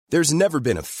There's never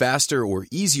been a faster or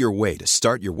easier way to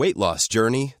start your weight loss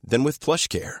journey than with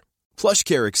PlushCare.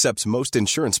 PlushCare accepts most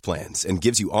insurance plans and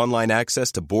gives you online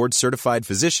access to board-certified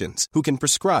physicians who can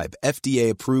prescribe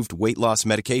FDA-approved weight loss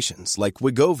medications like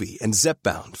Wegovy and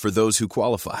Zepbound for those who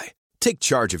qualify. Take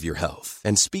charge of your health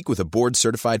and speak with a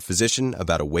board-certified physician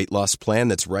about a weight loss plan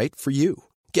that's right for you.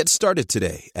 Get started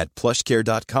today at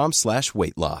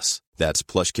plushcare.com/weight loss. That's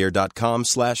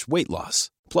plushcare.com/weight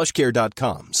loss.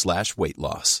 plushcare.com/weight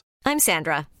loss. I'm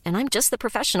Sandra, and I'm just the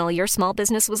professional your small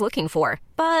business was looking for.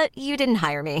 But you didn't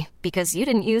hire me because you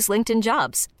didn't use LinkedIn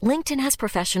Jobs. LinkedIn has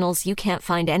professionals you can't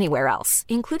find anywhere else,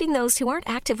 including those who aren't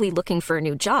actively looking for a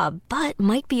new job, but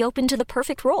might be open to the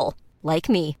perfect role, like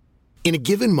me. In a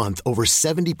given month, over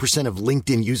 70% of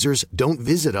LinkedIn users don't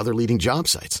visit other leading job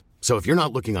sites. So if you're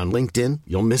not looking on LinkedIn,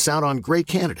 you'll miss out on great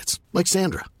candidates like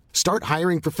Sandra. Start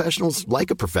hiring professionals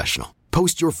like a professional.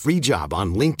 Post your free job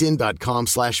on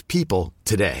linkedin.com/people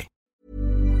today.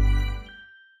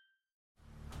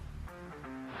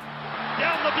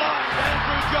 Down the blind,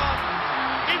 Andrew John.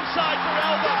 Inside for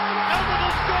Albert. Albert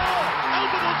will score.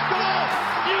 Albert will score.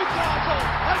 Newcastle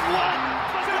have won.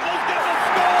 Fiddler's going to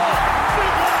score.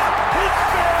 Fiddler, it's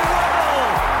farewell.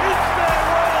 It's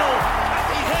farewell.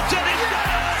 And he hits it. He's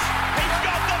got it. He's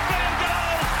got the field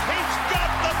goal. He's got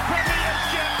the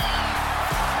premiership.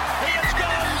 He has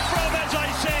gone from, as I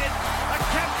said, a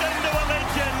captain to a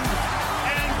legend,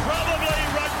 and probably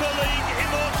rugby league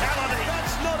immortality.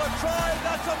 That's not a try.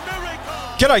 That's a miracle.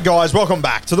 G'day guys, welcome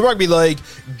back to the Rugby League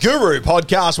Guru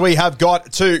podcast. We have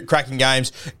got two cracking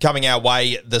games coming our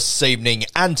way this evening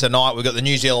and tonight. We've got the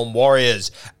New Zealand Warriors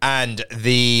and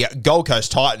the Gold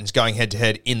Coast Titans going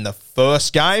head-to-head in the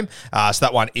first game. So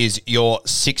that one is your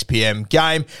 6 p.m.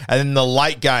 game. And then the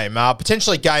late game,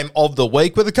 potentially game of the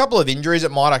week with a couple of injuries.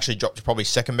 It might actually drop to probably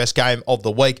second best game of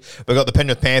the week. We've got the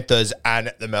Penrith Panthers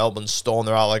and the Melbourne Storm.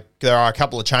 There are a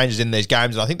couple of changes in these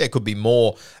games, and I think there could be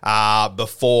more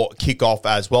before kickoff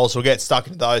as well. So we'll get stuck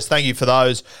into those. Thank you for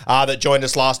those that joined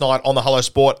us last night on the Hello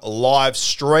Sport live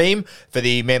stream for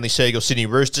the Manly Seagulls Sydney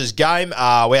Roosters game.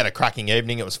 We had a cracking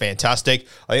evening. It was fantastic.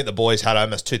 I think the boys had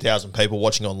almost 2,000 people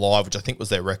watching on live, which I think was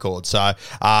their record. So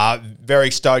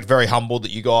very stoked, very humbled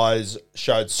that you guys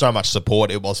showed so much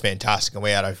support. It was fantastic, and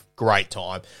we had a great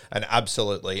time, an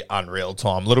absolutely unreal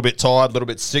time. A little bit tired, a little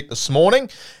bit sick this morning,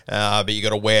 but you got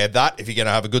to wear that if you're going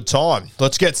to have a good time.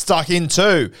 Let's get stuck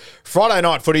into Friday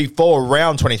night footy for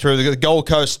round 23. The Gold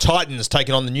Coast Titans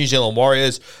taking on the New Zealand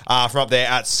Warriors from up there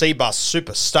at Cbus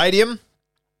Super Stadium.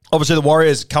 Obviously, the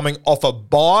Warriors coming off a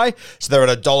bye, so they're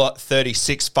at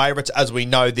 $1.36 favourites, as we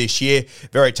know this year.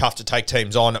 Very tough to take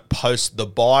teams on post the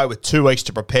bye with 2 weeks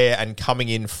to prepare and coming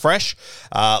in fresh.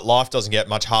 Life doesn't get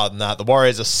much harder than that. The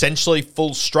Warriors essentially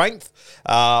full strength.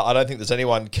 I don't think there's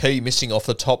anyone key missing off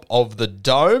the top of the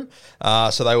dome,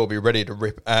 so they will be ready to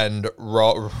rip and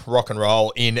rock and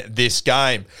roll in this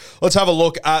game. Let's have a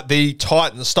look at the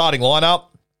Titans starting lineup.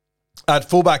 At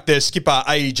fullback, there's skipper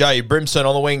AJ Brimson.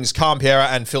 On the wings, Cam Piera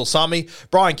and Phil Sami.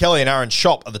 Brian Kelly and Aaron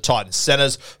Schopp are the Titans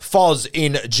centres. Foz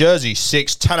in jersey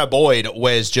 6. Tanner Boyd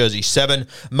wears jersey 7.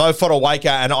 Mo Fotuaika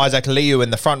and Isaac Liu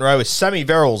in the front row with Sammy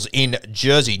Verrills in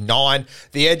jersey 9.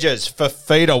 The edges for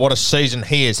Fifita, what a season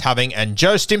he is having, and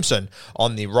Joe Stimson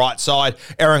on the right side.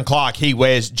 Aaron Clark, he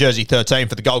wears jersey 13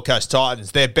 for the Gold Coast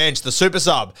Titans. Their bench, the super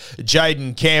sub,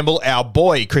 Jaden Campbell, our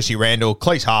boy Chrissy Randall,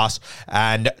 Cleese Haas,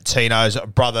 and Tino's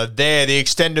brother there. The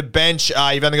extended bench,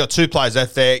 you've only got 2 players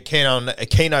left there, Keno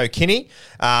Kinney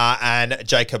and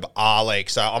Jacob Arlek.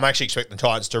 So I'm actually expecting the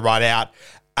Titans to run out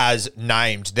as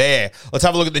named there. Let's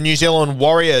have a look at the New Zealand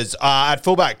Warriors. At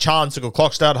fullback, Charnze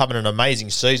Nicoll-Klokstad having an amazing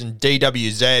season.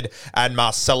 DWZ and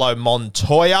Marcelo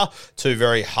Montoya, 2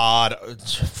 very hard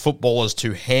footballers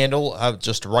to handle.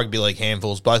 Just rugby league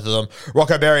handfuls, both of them.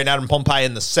 Rocco Berry and Adam Pompey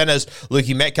in the centres.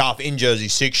 Lukey Metcalf in jersey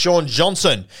 6. Sean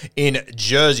Johnson in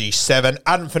jersey 7.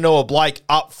 Adam Fanua-Blake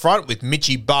up front with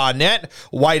Mitchy Barnett.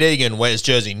 Wade Egan wears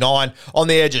jersey 9. On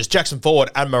the edges, Jackson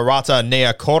Ford and Marata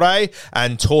Niakore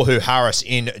and Tohu Harris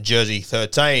in jersey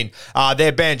 13.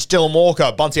 Their bench, Dylan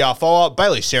Walker, Bunty Afoa,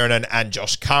 Bailey Sirenen and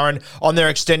Josh Curran. On their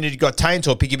extended, you've got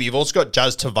Taintor Pickett, but you've also got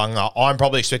Jazz Tavanga. I'm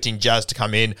probably expecting Jazz to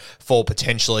come in for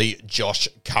potentially Josh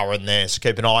Curran there, so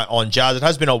keep an eye on Jazz. It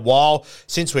has been a while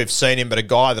since we've seen him, but a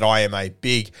guy that I am a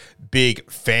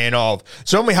big fan of.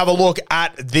 So when we have a look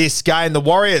at this game, the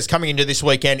Warriors coming into this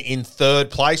weekend in 3rd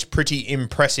place, pretty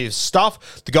impressive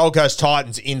stuff. The Gold Coast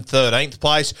Titans in 13th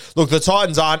place. Look, the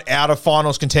Titans aren't out of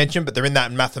finals contention, but they're in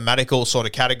that mathematical sort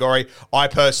of category. I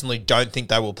personally don't think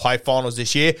they will play finals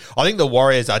this year. I think the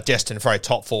Warriors are destined for a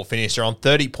top 4 finish. They're on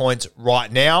 30 points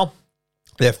right now.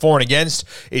 Their for and against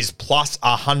is plus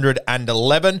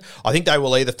 111. I think they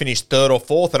will either finish third or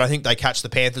fourth, and I think they catch the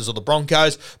Panthers or the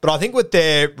Broncos. But I think with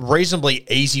their reasonably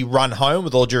easy run home,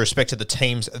 with all due respect to the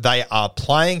teams they are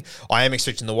playing, I am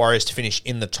expecting the Warriors to finish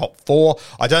in the top four.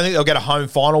 I don't think they'll get a home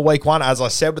final week one. As I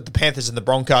said, with the Panthers and the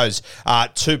Broncos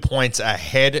 2 points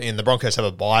ahead, and the Broncos have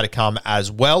a bye to come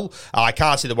as well. I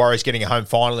can't see the Warriors getting a home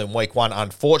final in week one,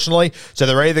 unfortunately. So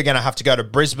they're either going to have to go to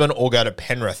Brisbane or go to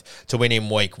Penrith to win in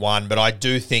week one. But I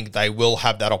do think they will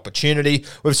have that opportunity.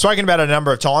 We've spoken about it a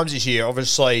number of times this year.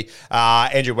 Obviously,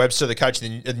 Andrew Webster, the coach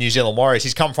of the New Zealand Warriors,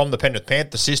 he's come from the Penrith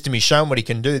Panthers system. He's shown what he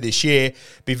can do this year.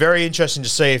 Be very interesting to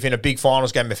see if in a big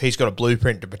finals game, if he's got a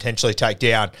blueprint to potentially take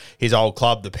down his old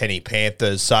club, the Penny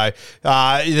Panthers. So,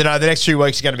 the next 2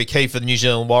 weeks are going to be key for the New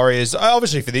Zealand Warriors,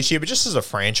 obviously for this year, but just as a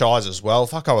franchise as well.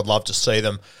 Fuck, I would love to see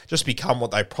them just become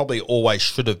what they probably always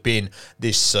should have been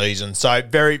this season. So,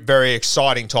 very, very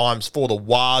exciting times for the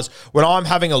Wars. When I'm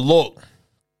having a look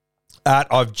at,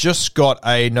 I've just got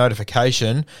a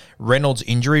notification, Reynolds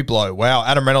injury blow. Wow,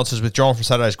 Adam Reynolds has withdrawn from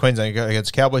Saturday's Queensland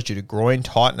against Cowboys due to groin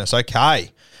tightness.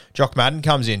 Okay. Jock Madden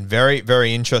comes in. Very,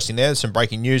 very interesting there. There's some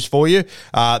breaking news for you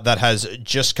that has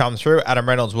just come through. Adam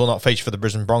Reynolds will not feature for the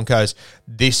Brisbane Broncos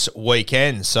this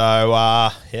weekend.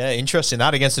 So, interesting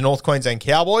that against the North Queensland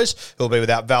Cowboys, who will be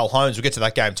without Val Holmes. We'll get to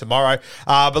that game tomorrow.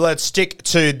 But let's stick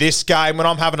to this game. When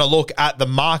I'm having a look at the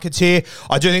markets here,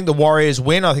 I do think the Warriors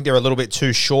win. I think they're a little bit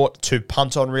too short to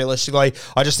punt on realistically.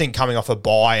 I just think coming off a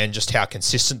bye and just how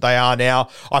consistent they are now,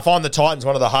 I find the Titans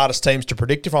one of the hardest teams to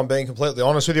predict, if I'm being completely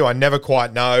honest with you. I never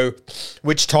quite know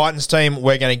which Titans team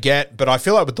we're going to get, but I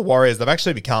feel like with the Warriors, they've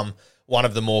actually become one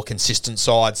of the more consistent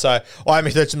sides. So I'm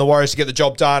expecting the Warriors to get the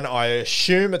job done. I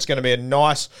assume it's going to be a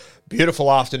nice,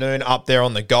 beautiful afternoon up there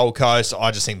on the Gold Coast.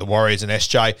 I just think the Warriors and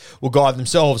SJ will guide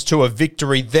themselves to a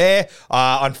victory there.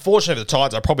 Unfortunately for the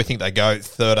Titans, I probably think they go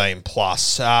 13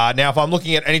 plus. Now, if I'm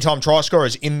looking at anytime try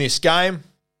scorers in this game,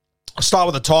 I'll start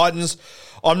with the Titans.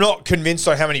 I'm not convinced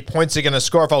on how many points they're going to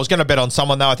score. If I was going to bet on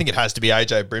someone, though, I think it has to be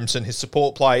AJ Brimson. His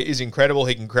support play is incredible.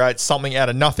 He can create something out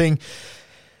of nothing.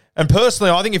 And personally,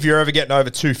 I think if you're ever getting over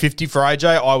 $2.50 for AJ,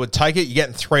 I would take it. You're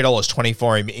getting $3.20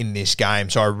 for him in this game.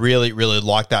 So I really, really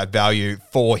like that value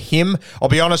for him. I'll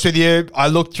be honest with you, I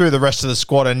looked through the rest of the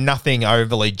squad and nothing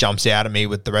overly jumps out at me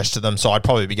with the rest of them. So I'd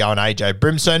probably be going AJ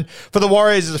Brimson. For the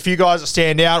Warriors, there's a few guys that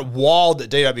stand out. Wild that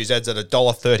DWZ's at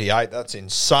 $1.38. That's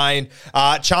insane.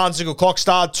 Chance Nickel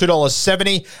Clockstar,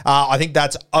 $2.70. I think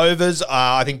that's overs.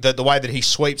 I think that the way that he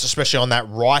sweeps, especially on that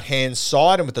right-hand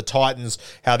side, and with the Titans,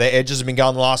 how their edges have been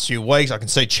going the last few weeks, I can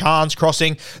see Chance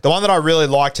crossing. The one that I really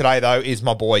like today, though, is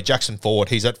my boy Jackson Ford.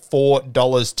 He's at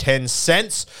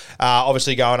 $4.10.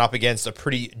 Obviously going up against a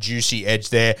pretty juicy edge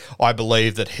there. I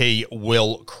believe that he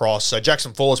will cross. So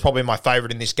Jackson Ford is probably my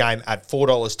favourite in this game at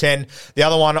 $4.10. The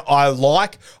other one I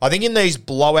like, I think in these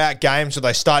blowout games where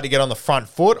they start to get on the front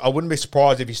foot, I wouldn't be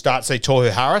surprised if you start to see Tohu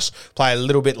Harris play a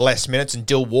little bit less minutes and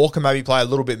Dill Walker maybe play a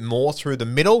little bit more through the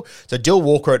middle. So Dill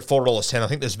Walker at $4.10. I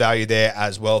think there's value there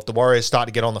as well. If the Warriors start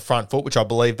to get on the front foot, which I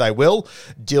believe they will,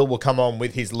 Dill will come on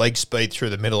with his leg speed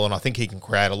through the middle, and I think he can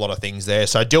create a lot of things there.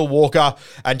 So Dill Walker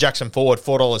and Jackson Ford,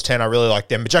 $4.10. I really like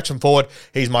them. But Jackson Ford,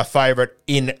 he's my favourite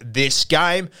in this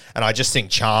game, and I just think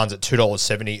Chance at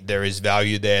 $2.70, there is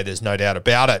value there. There's no doubt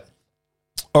about it.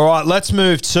 All right, let's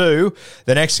move to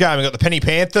the next game. We've got the Penny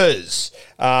Panthers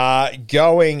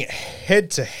going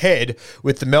head-to-head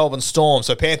with the Melbourne Storm.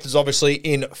 So Panthers obviously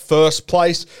in first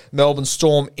place, Melbourne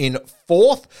Storm in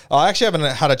fourth. I actually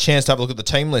haven't had a chance to have a look at the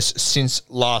team list since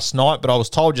last night, but I was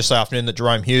told just this afternoon that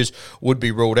Jerome Hughes would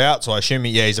be ruled out, so I assume,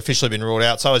 he's officially been ruled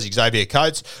out. So has Xavier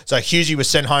Coates. So Hughesy was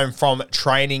sent home from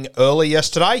training early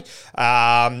yesterday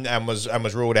and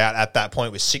was ruled out at that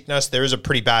point with sickness. There is a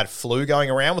pretty bad flu going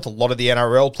around with a lot of the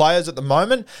NRL players at the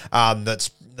moment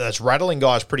that's rattling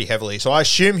guys pretty heavily. So I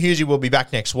assume Hughesy will be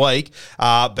back next week,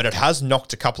 but it has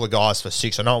knocked a couple of guys for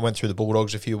six. I know I went through the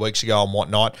Bulldogs a few weeks ago and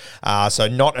whatnot, so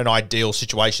not an ideal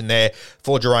situation there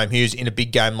for Jerome Hughes in a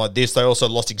big game like this. They also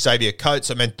lost Xavier Coates.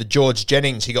 It meant the George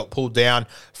Jennings, he got pulled down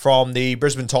from the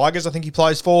Brisbane Tigers, I think he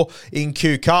plays for, in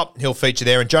Q Cup. He'll feature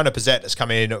there, and Jonah Pizzette has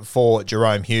come in for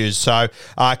Jerome Hughes. So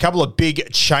a couple of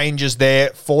big changes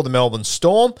there for the Melbourne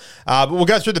Storm. But we'll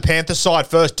go through the Panthers side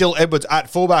first. Dill Edwards at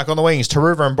fullback. On the wings,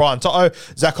 Taruva and Brian Toto,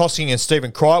 Zach Hosking and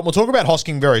Stephen Crichton. We'll talk about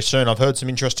Hosking very soon. I've heard some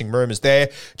interesting rumours there.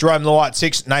 Jerome Law at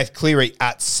 6, Nath Cleary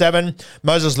at 7.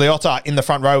 Moses Leota in the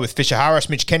front row with Fisher Harris.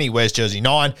 Mitch Kenny wears jersey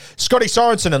 9. Scotty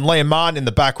Sorensen and Liam Martin in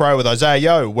the back row with Isaiah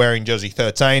Yeo wearing jersey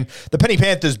 13. The Penny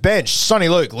Panthers bench, Sonny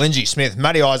Luke, Lindsay Smith,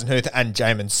 Matty Eisenhuth and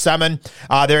Jamin Salmon.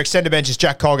 Their extended bench is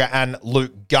Jack Cogger and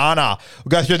Luke Garner. We'll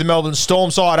go through the Melbourne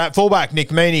Storm side. At fullback, Nick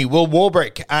Meaney, Will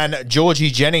Warbrick and Georgie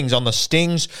Jennings on the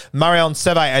Stings. Marion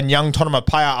Seve and Young Tonema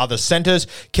Paya are the centres.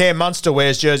 Cam Munster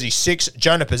wears jersey 6.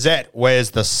 Jonah Pizzette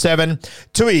wears the 7.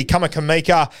 Tui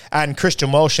Kamakamika and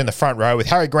Christian Welsh in the front row with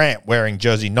Harry Grant wearing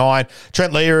jersey 9.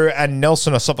 Trent Learu and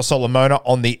Nelson Asofa-Solomona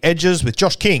on the edges with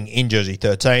Josh King in jersey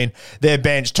 13. Their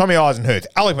bench, Tommy Eisenhuth,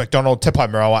 Alec McDonald, Tepai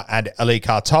Moroa and Eli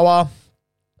Katoa.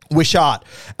 Wishart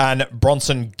and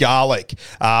Bronson Garlick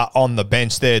on the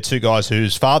bench there. Two guys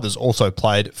whose fathers also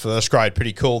played first grade.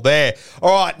 Pretty cool there.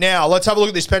 All right, now let's have a look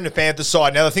at this Penrith Panthers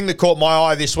side. Now, the thing that caught my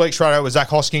eye this week, straight out, was Zach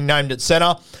Hosking named at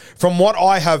centre. From what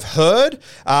I have heard,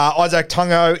 Isaac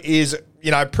Tungo is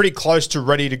pretty close to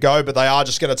ready to go, but they are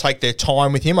just going to take their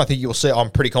time with him. I think you'll see, I'm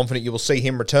pretty confident you will see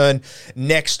him return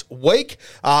next week.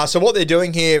 So what they're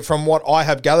doing here, from what I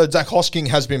have gathered, Zach Hosking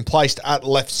has been placed at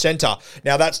left centre.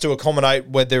 Now, that's to accommodate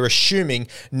where they're assuming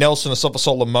Nelson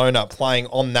Asofa-Solomona playing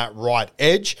on that right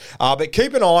edge. But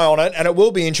keep an eye on it, and it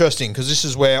will be interesting because this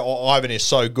is where Ivan is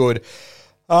so good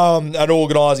at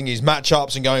organising his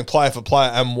matchups and going player for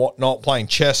player and whatnot, playing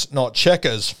chess, not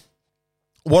checkers.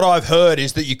 What I've heard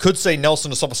is that you could see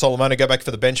Nelson Asofa-Solomona go back for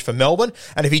the bench for Melbourne,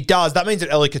 and if he does, that means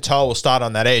that Eli Katoa will start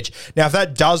on that edge. Now, if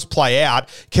that does play out,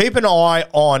 keep an eye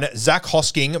on Zach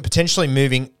Hosking potentially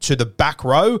moving to the back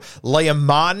row, Liam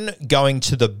Martin going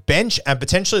to the bench, and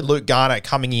potentially Luke Garner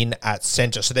coming in at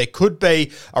centre. So there could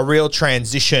be a real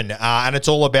transition, and it's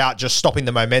all about just stopping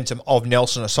the momentum of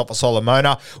Nelson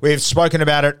Asofa-Solomona. We've spoken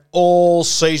about it all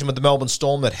season with the Melbourne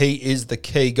Storm that he is the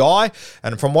key guy,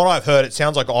 and from what I've heard, it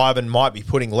sounds like Ivan might be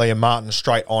putting Liam Martin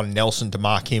straight on Nelson to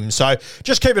mark him. So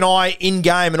just keep an eye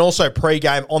in-game and also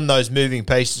pre-game on those moving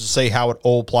pieces to see how it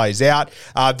all plays out.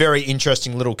 Very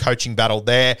interesting little coaching battle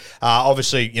there.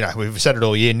 Obviously, we've said it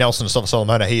all year, Nelson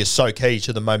Asofa-Solomona, he is so key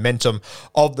to the momentum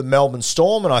of the Melbourne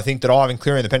Storm, and I think that Ivan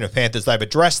Cleary and the Penrith Panthers, they've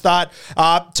addressed that.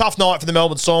 Tough night for the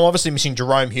Melbourne Storm. Obviously missing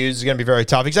Jerome Hughes is going to be very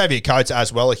tough. Xavier Coates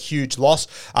as well, a huge loss,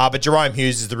 but Jerome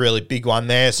Hughes is the really big one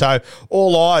there. So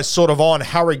all eyes sort of on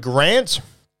Harry Grant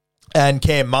and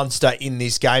Cam Munster in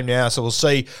this game now, so we'll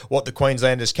see what the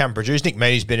Queenslanders can produce. Nick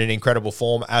Meaney's been in incredible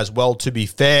form as well, to be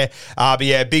fair. But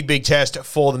yeah, big test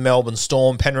for the Melbourne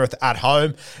Storm. Penrith at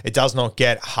home. It does not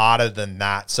get harder than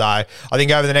that. So I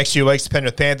think over the next few weeks, the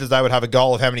Penrith Panthers, they would have a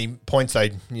goal of how many points they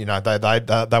want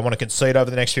to concede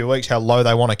over the next few weeks, how low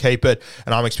they want to keep it.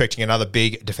 And I'm expecting another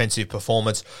big defensive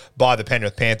performance by the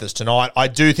Penrith Panthers tonight. I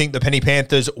do think the Penny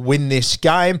Panthers win this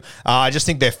game. I just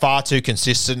think they're far too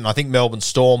consistent. And I think Melbourne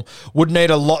Storm would need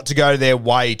a lot to go their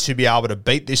way to be able to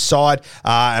beat this side.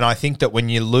 And I think that when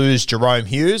you lose Jerome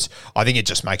Hughes, I think it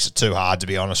just makes it too hard, to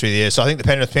be honest with you. So I think the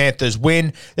Penrith Panthers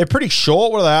win. They're pretty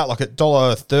short. What are they at? Like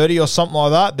 $1.30 or something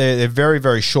like that. They're very,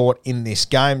 very short in this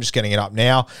game. Just getting it up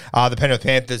now. The Penrith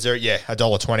Panthers are,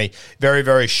 $1.20. Very,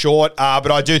 very short.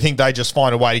 But I do think they just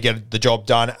find a way to get the job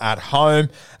done at home.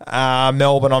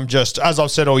 Melbourne, as I've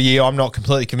said all year, I'm not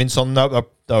completely convinced on them.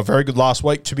 They were very good last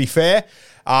week, to be fair.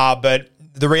 But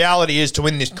the reality is, to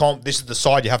win this comp, this is the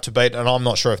side you have to beat, and I'm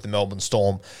not sure if the Melbourne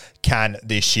Storm can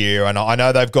this year. And I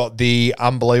know they've got the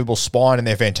unbelievable spine and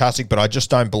they're fantastic, but I just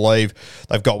don't believe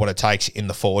they've got what it takes in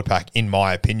the forward pack, in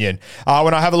my opinion.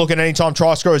 When I have a look at anytime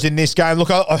try scorers in this game,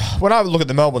 when I have a look at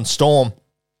the Melbourne Storm,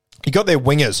 you got their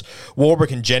wingers,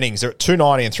 Warbrick and Jennings. They're at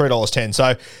 $2.90 and $3.10.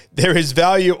 So there is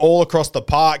value all across the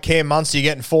park. Cam Munster,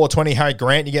 you're getting $4.20. Harry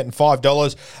Grant, you're getting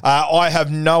 $5. I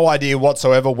have no idea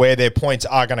whatsoever where their points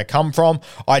are going to come from.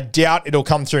 I doubt it'll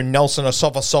come through Nelson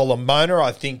Asofa-Solomona.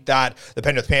 I think that the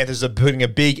Penrith Panthers are putting a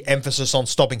big emphasis on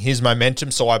stopping his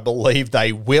momentum, so I believe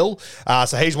they will.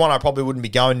 So he's one I probably wouldn't be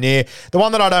going near. The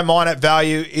one that I don't mind at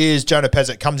value is Jonah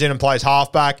Pizzette. Comes in and plays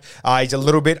halfback. He's a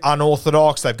little bit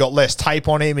unorthodox. They've got less tape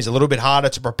on him. He's a little bit harder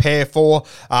to prepare for.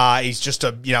 He's just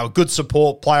a good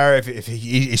support player. If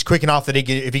he's quick enough that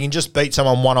if he can just beat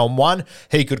someone one-on-one,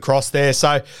 he could cross there.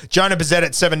 So Jonah Pizzette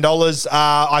at $7.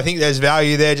 I think there's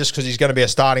value there just because he's going to be a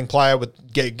starting player with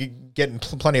getting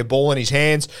plenty of ball in his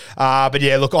hands. But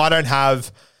yeah, look, I don't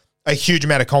have a huge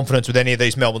amount of confidence with any of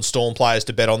these Melbourne Storm players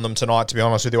to bet on them tonight, to be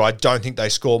honest with you. I don't think they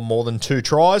score more than 2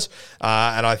 tries.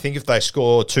 And I think if they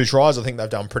score 2 tries, I think they've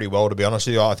done pretty well, to be honest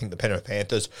with you. I think the Penrith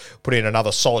Panthers put in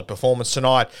another solid performance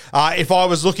tonight. If I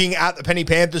was looking at the Penny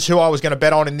Panthers, who I was going to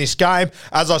bet on in this game,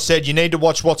 as I said, you need to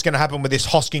watch what's going to happen with this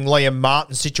Hosking-Liam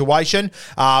Martin situation.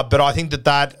 But I think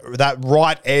that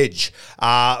right edge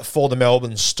for the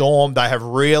Melbourne Storm, they have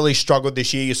really struggled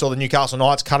this year. You saw the Newcastle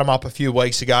Knights cut them up a few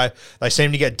weeks ago. They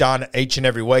seem to get done each and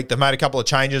every week. They've made a couple of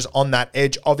changes on that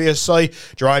edge, obviously.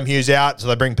 Jerome Hughes out, so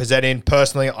they bring Pizzette in.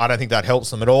 Personally, I don't think that helps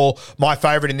them at all. My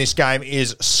favourite in this game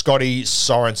is Scotty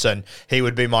Sorensen. He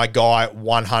would be my guy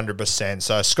 100%.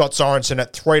 So Scott Sorensen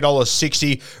at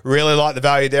 $3.60. Really like the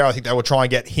value there. I think they will try and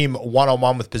get him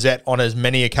one-on-one with Pizzette on as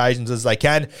many occasions as they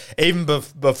can. Even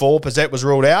before Pizzette was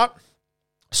ruled out,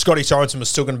 Scotty Sorensen was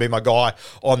still going to be my guy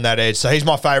on that edge. So he's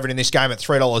my favourite in this game at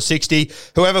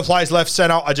 $3.60. Whoever plays left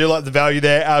centre, I do like the value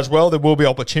there as well. There will be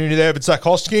opportunity there, but Zach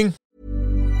Hosking.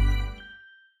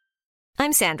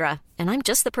 I'm Sandra, and I'm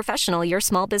just the professional your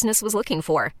small business was looking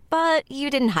for. But you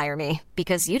didn't hire me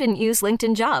because you didn't use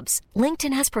LinkedIn Jobs.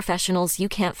 LinkedIn has professionals you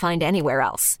can't find anywhere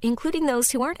else, including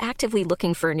those who aren't actively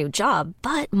looking for a new job,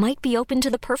 but might be open to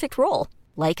the perfect role,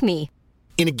 like me.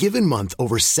 In a given month,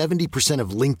 over 70%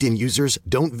 of LinkedIn users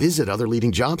don't visit other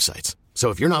leading job sites. So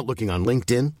if you're not looking on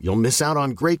LinkedIn, you'll miss out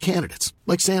on great candidates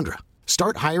like Sandra.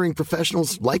 Start hiring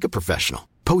professionals like a professional.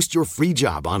 Post your free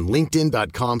job on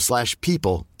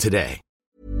linkedin.com/people today.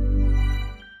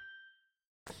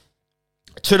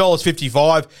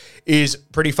 $2.55 is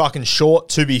pretty fucking short,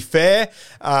 to be fair,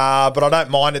 but I don't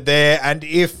mind it there. And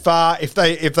if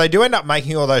they do end up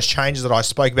making all those changes that I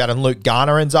spoke about and Luke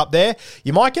Garner ends up there,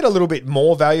 you might get a little bit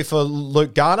more value for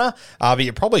Luke Garner, but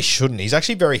you probably shouldn't. He's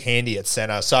actually very handy at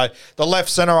centre. So the left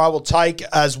centre I will take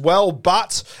as well,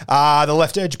 but the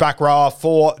left edge back rower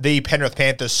for the Penrith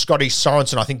Panthers, Scotty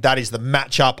Sorensen, I think that is the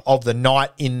matchup of the night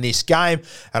in this game,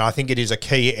 and I think it is a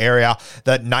key area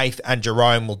that Nath and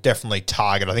Jerome will definitely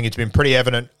target. I think it's been pretty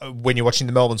evident when you're watching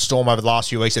the Melbourne Storm over the last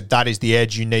few weeks that is the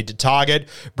edge you need to target.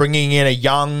 Bringing in a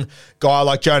young guy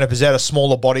like Jonah Pizzette, a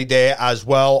smaller body there as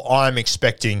well, I'm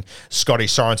expecting Scotty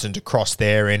Sorensen to cross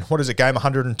there in, what is it, game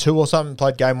 102 or something?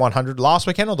 Played game 100 last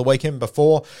weekend or the weekend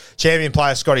before. Champion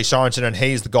player Scotty Sorensen, and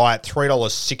he's the guy at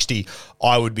 $3.60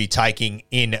 I would be taking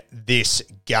in this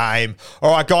game.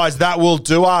 All right, guys, that will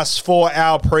do us for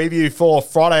our preview for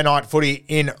Friday night footy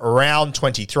in round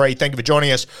 23. Thank you for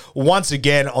joining us once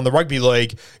again on the Rugby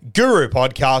League Guru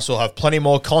podcast. We'll have plenty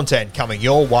more content coming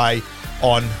your way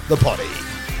on the potty.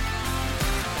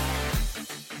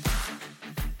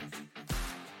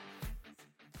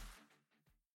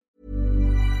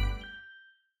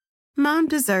 Mom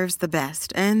deserves the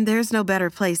best, and there's no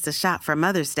better place to shop for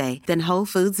Mother's Day than Whole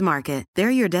Foods Market. They're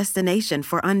your destination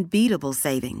for unbeatable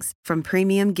savings, from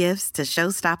premium gifts to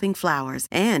show-stopping flowers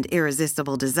and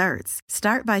irresistible desserts.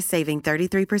 Start by saving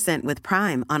 33% with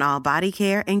Prime on all body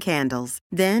care and candles.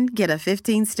 Then get a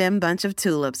 15-stem bunch of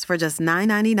tulips for just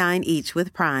 $9.99 each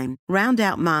with Prime. Round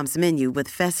out Mom's menu with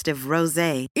festive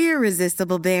rosé,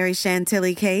 irresistible berry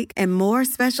chantilly cake, and more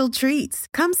special treats.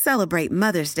 Come celebrate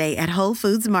Mother's Day at Whole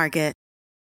Foods Market.